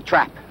say it's a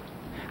trap.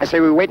 I say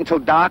we wait until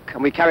dark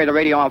and we carry the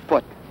radio on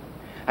foot.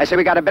 I say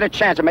we got a better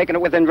chance of making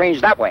it within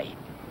range that way.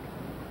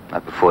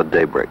 Not before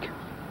daybreak.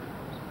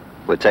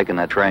 We're taking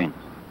that train.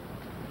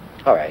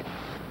 All right.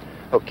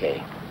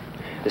 Okay.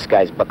 This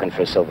guy's bucking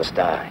for a Silver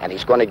Star, and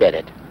he's going to get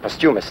it,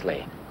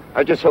 posthumously.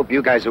 I just hope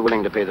you guys are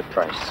willing to pay the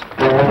price.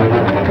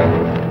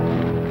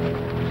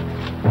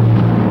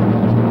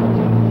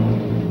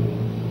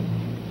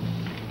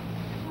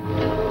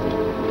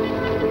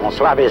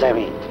 Bonsoir, mes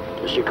amis.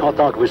 Je suis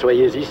content que vous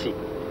soyez ici.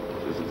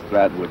 Just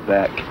glad we're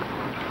back.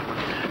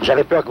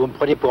 J'avais peur que vous me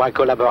preniez pour un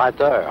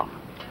collaborateur.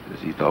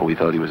 Because we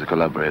thought he was a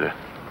collaborator.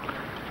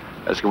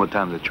 Ask him what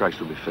time the tracks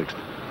will be fixed.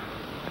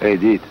 Hey,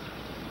 dites,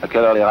 à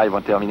quelle heure les rails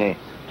vont terminer?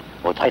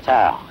 Oh, très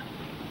tard.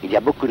 Il y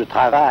a beaucoup de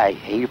travail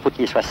et il faut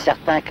qu'il soit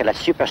certain que la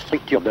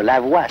superstructure de la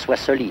voie soit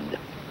solide.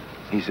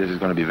 He says it's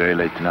going to be very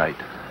late tonight.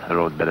 The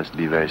road better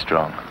be very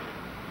strong.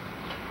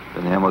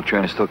 Then the ammo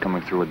train is still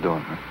coming through at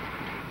dawn, huh?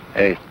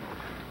 Hey,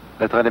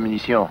 la train de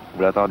munitions,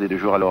 vous l'attendez de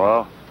jour à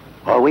l'aurore?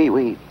 Oh oui,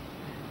 oui.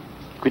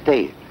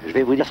 Écoutez, je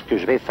vais vous dire ce que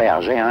je vais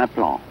faire. J'ai un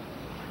plan.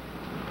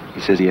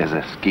 He says he has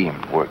a scheme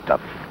worked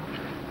up.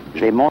 Je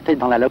vais monter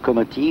dans la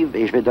locomotive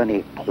et je vais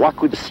donner 3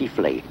 coups de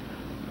sifflet.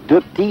 2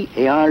 petits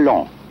et 1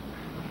 long.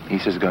 He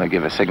says he's going to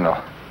give a signal.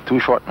 2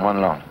 short and 1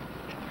 long.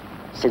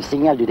 C'est le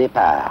signal du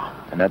départ.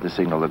 And that's the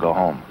signal to go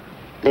home.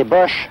 Les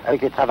Boches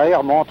avec les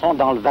travailleurs monteront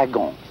dans le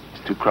wagon.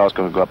 2 crowds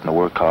going to go up in the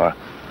work car.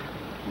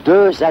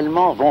 2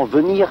 Allemands vont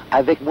venir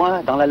avec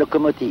moi dans la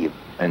locomotive.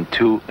 And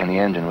 2 in the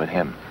engine with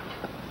him.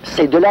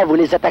 Ces 2-là, vous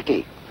les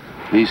attaquez.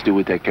 These 2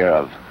 we take care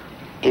of.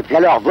 Et puis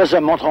alors, vos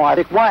hommes monteront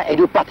avec moi et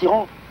nous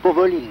partirons pour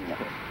vos lignes.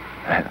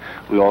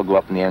 We all go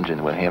up in the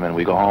engine with him and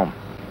we go home.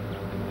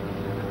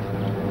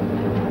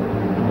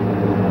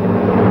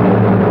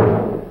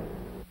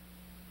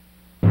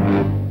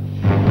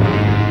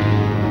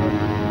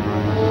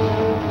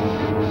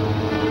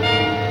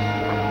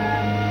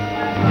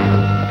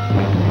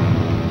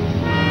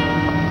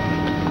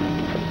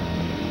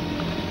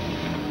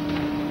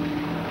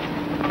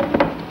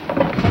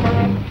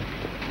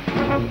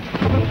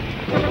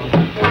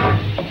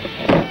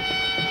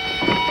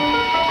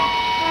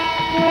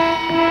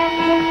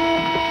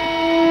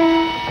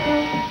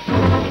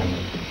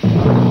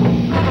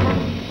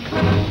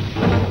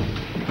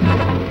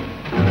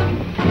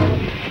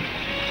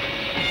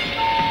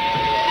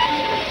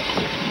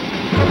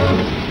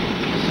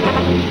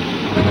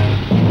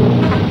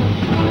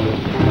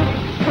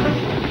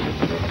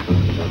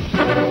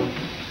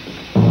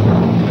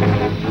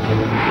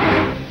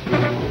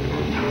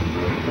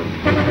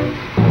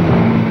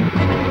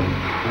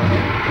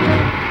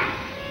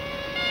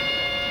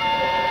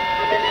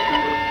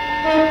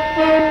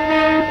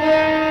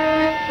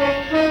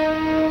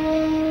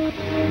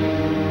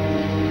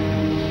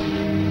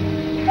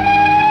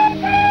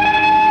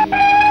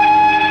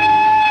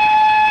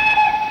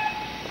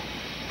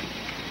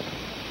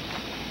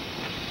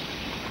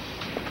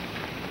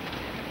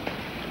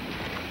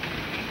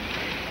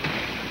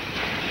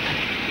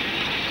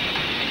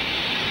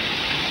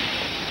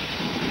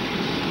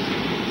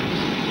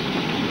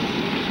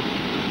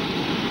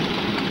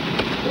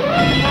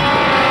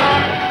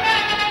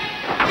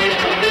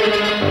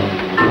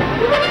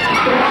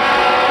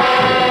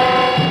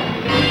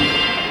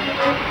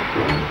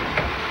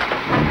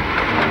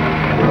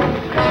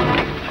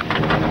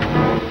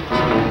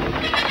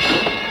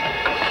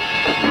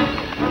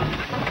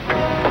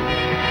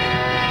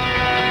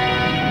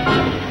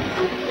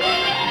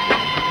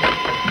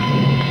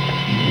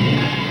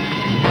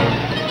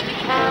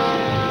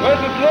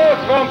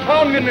 Warum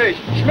fahren wir nicht?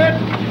 Schmidt!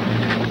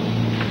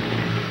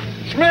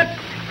 Schmidt!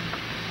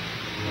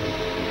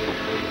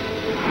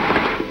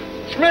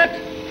 Schmidt!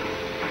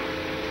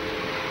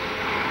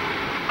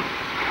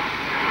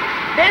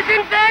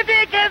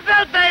 Disinfecting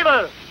cancel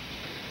table!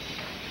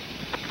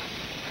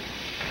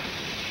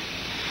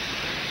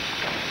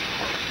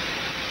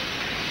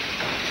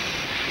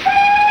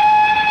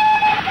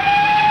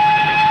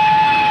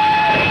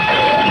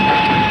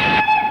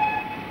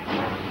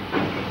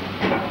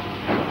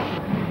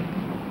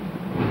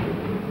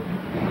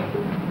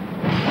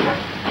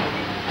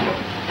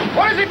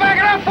 What is he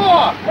backing up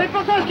for? Et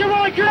pourquoi est-ce qu'ils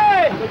vont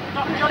reculer?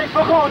 Sur les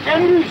faucons,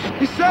 Janus!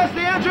 He says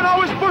the engine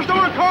always pushed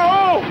over car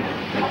home.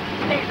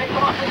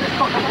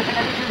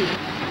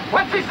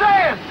 What's he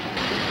saying?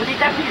 Petit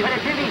à petit, je vais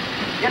aller plus vite.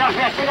 Et alors, je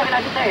vais accélérer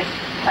la vitesse.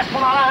 À ce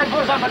moment-là, un de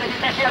vos hommes va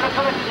détacher la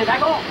locomotive des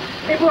wagons.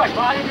 Et moi, je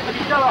vais aller du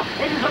petit nord.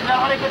 Et nous autres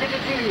allons les côtés du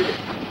sud.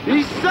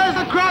 He says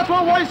the crowds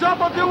won't wise up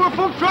until we're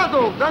full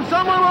throttle. Then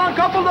someone will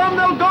uncouple them,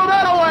 they'll go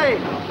that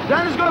way.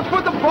 Then he's going to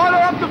put the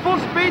boiler up to full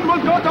speed and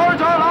we'll go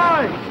towards our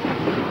line.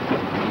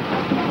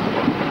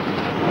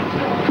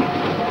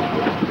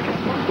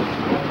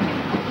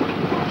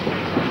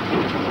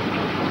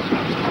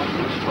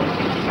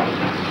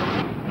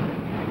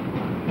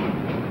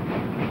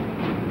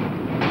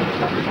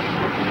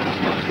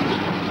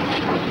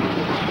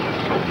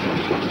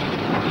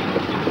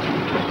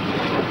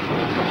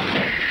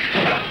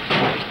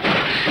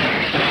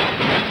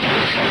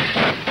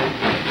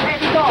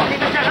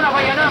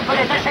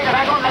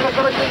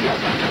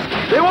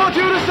 They want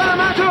you to send a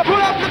man to pull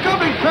up the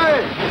covering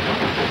peg.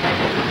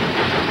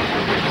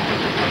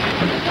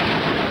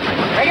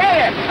 Hey,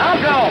 get it! I'll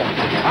go.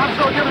 I'm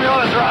still giving the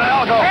orders, Ronnie.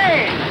 I'll go.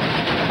 Hey!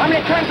 How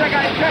many times I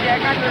got to tell you I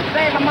got the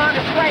same amount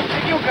of strength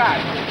that you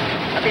got?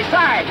 And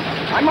besides,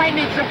 I might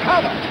need some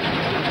cover.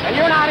 And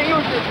you're not to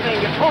use this thing.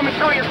 You told me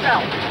so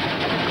yourself.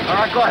 All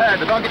right, go ahead,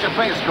 but don't get your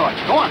face caught.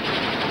 Go on.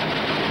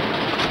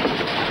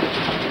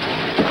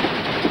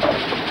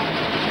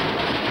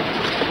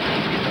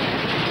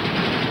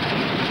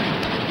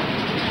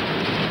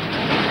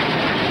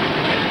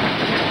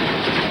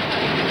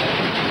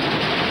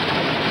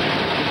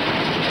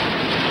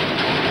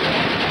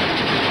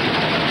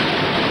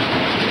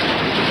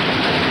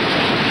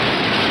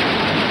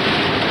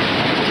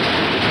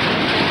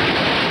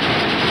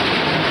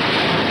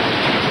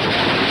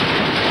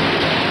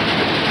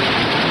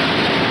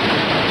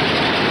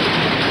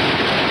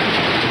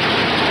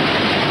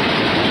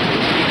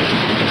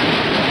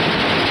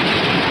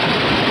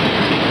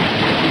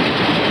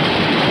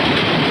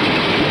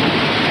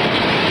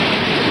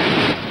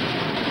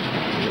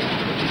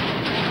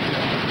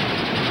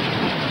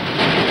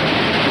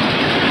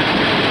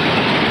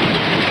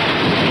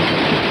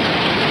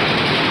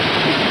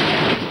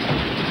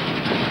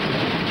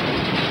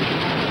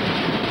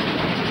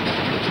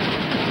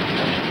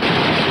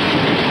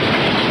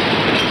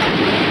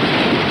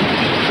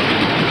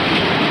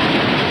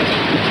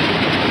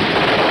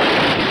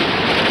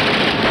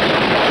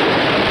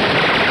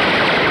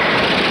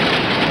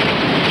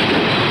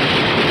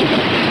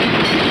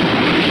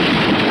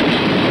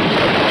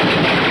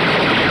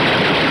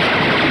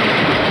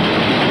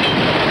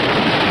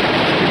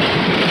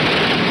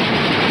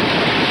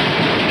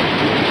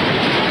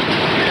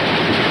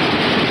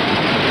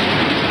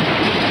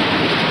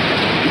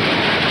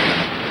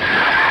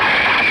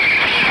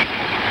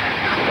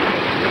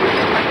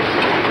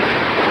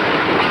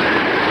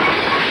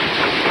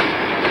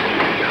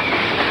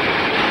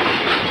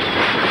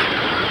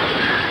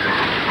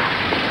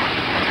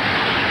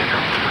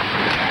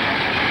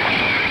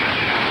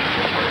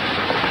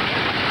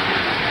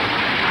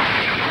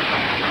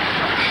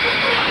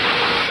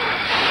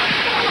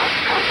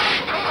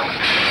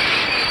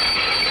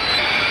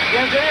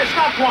 Engineer,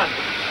 stop one.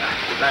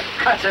 That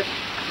cuts it.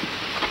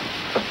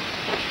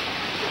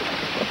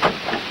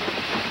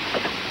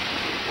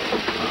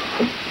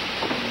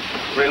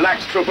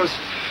 Relax, troopers.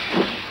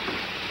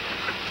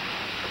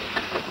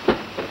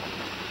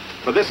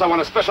 For this, I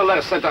want a special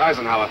letter sent to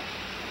Eisenhower.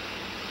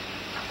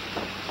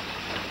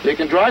 You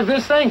can drive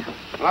this thing?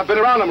 Well, I've been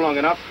around them long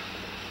enough.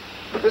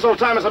 This old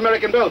time is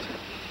American built.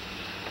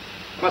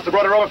 Must have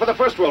brought her over for the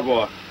First World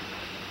War.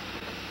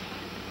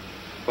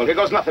 Well, here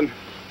goes nothing.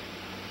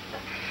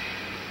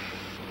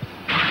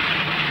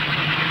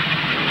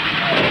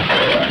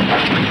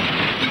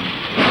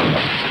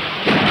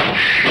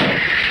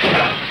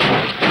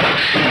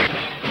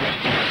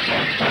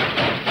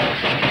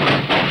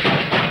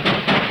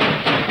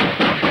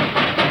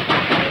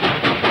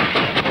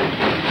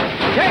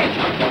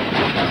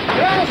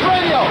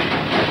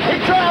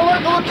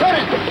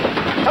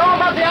 Tell him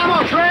about the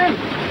ammo train.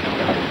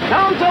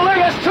 Tell him to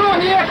link us 2 in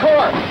the Air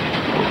Corps.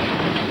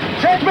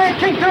 Checkmate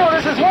King 2,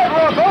 this is White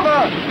Rock,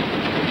 over.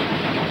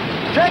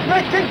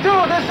 Checkmate King 2,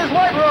 this is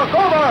White Rock,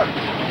 over.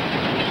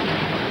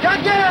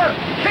 Got gear,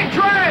 King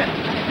train.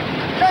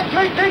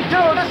 Checkmate King 2,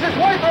 this is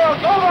White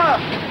Rock, over.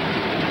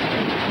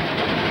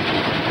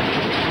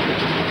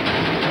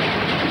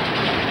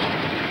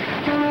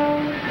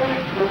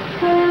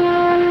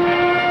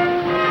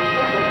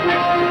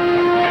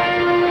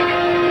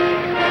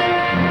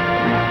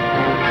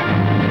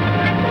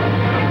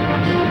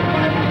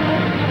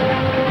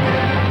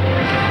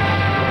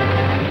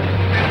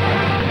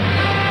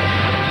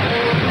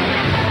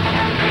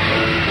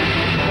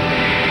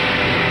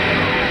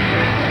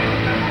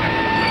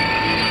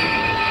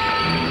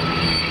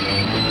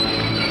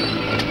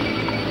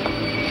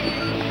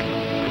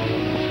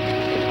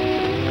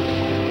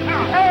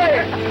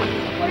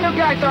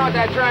 Guys on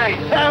that train.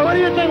 What do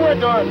you think we're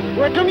doing?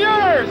 We're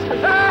commuters!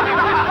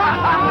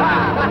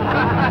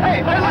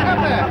 Hey, look up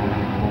there!